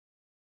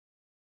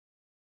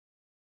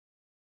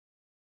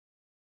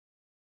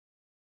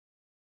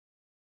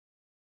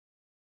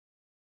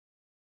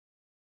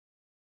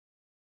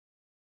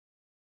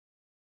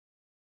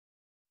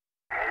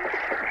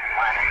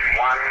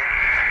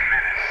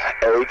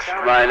H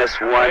minus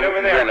 1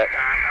 minute.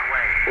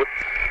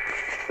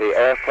 The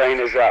airplane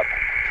is up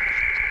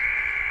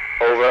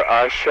over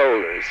our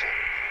shoulders.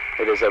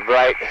 It is a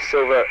bright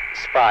silver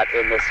spot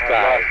in the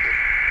sky.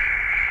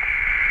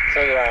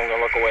 So did I. I'm going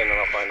to look away and then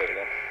I'll find it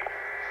again.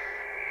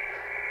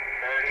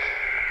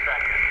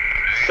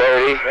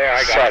 30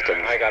 there,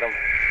 seconds. I got him.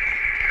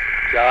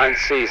 John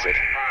sees it.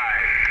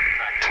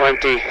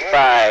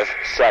 25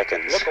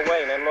 seconds. Look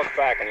away and then look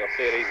back and you'll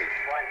see it easy.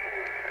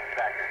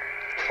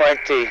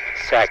 20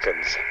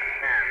 seconds.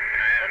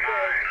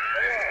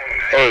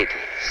 8,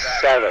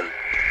 7,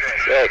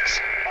 6,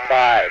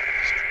 5,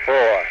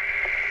 4,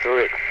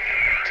 3,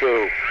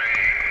 2.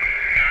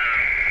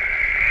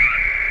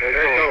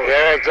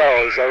 There it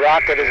goes. The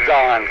rocket is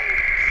gone.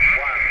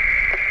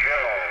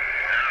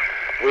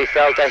 We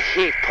felt a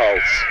heat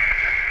pulse,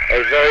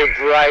 a very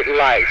bright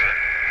light,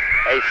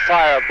 a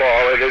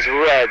fireball. It is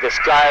red. The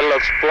sky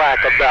looks black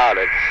about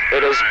it.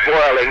 It is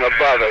boiling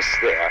above us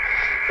there.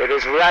 It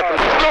is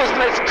rapidly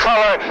losing its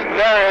color.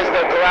 There is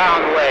the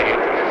ground wave.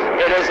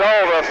 It is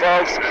over,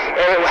 folks.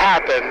 It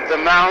happened. The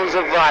mounds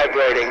are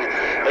vibrating.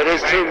 It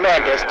is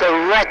tremendous.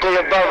 Directly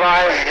above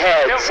our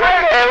heads. It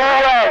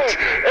went.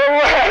 It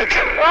went.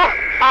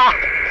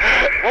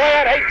 Boy,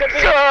 I'd hate to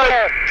be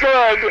there.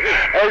 Good.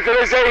 As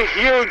there is a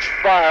huge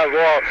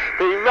fireball.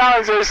 The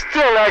mounds are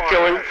still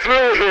echoing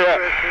through here.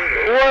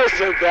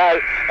 Wasn't that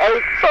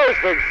a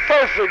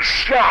perfect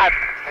shot?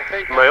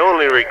 My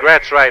only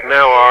regrets right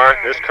now are,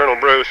 this Colonel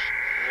Bruce,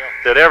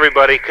 that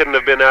everybody couldn't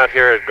have been out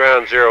here at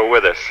Ground Zero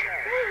with us.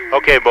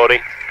 Okay,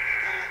 Bodie.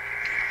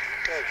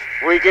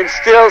 We can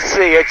still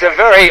see it's a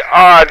very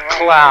odd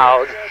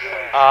cloud.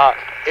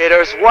 It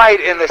is white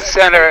in the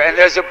center, and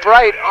there's a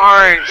bright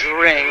orange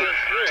ring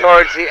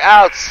towards the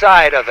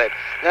outside of it.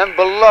 Then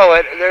below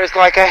it, there's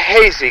like a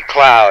hazy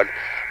cloud.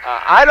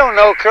 I don't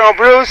know, Colonel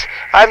Bruce,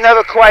 I've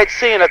never quite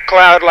seen a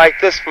cloud like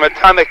this from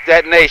atomic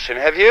detonation.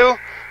 Have you?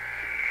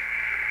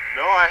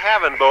 No, I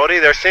haven't, Bodie.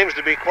 There seems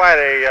to be quite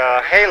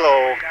a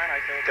halo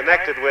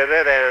connected with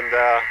it, and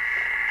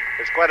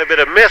there's quite a bit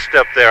of mist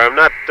up there. I'm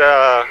not,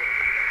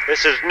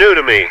 this is new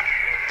to me.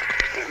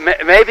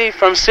 Maybe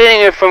from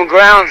seeing it from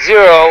Ground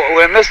Zero,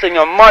 we're missing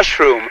a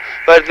mushroom,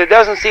 but there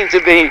doesn't seem to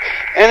be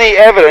any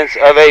evidence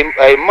of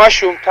a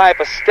mushroom type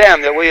of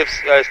stem that we have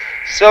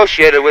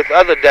associated with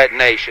other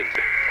detonations.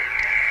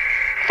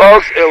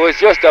 Folks, it was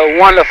just a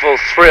wonderful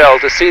thrill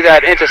to see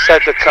that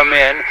interceptor come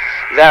in,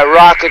 that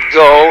rocket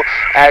go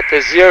at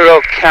the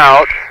zero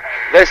count.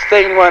 This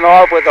thing went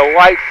off with a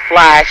white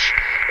flash.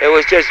 It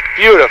was just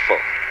beautiful.